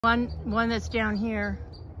One that's down here.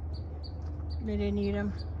 They didn't eat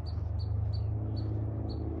him.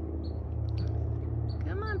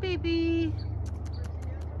 Come on, baby.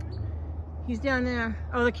 He's down there.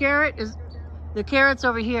 Oh, the carrot's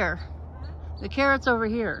over here. The carrot's over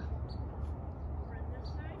here.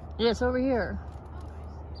 Yes, over here.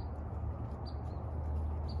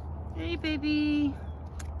 Hey, baby.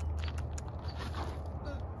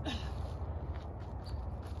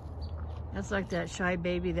 That's like that shy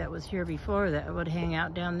baby that was here before that would hang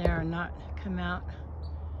out down there and not come out.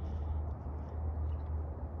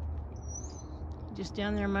 Just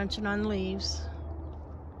down there munching on leaves.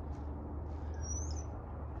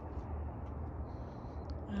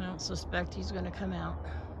 I don't suspect he's going to come out.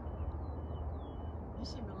 You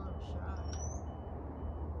seem a little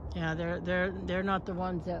shy. Yeah, they're not the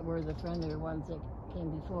ones that were the friendlier ones that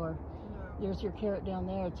came before. No. There's your carrot down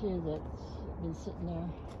there too that's been sitting there.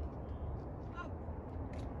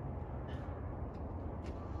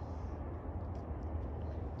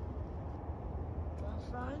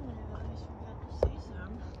 Finally, at least we got to see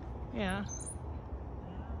some. Yeah.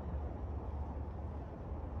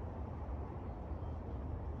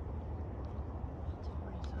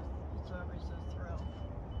 It's always a thrill.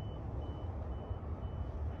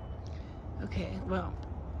 Okay, well,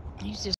 he's just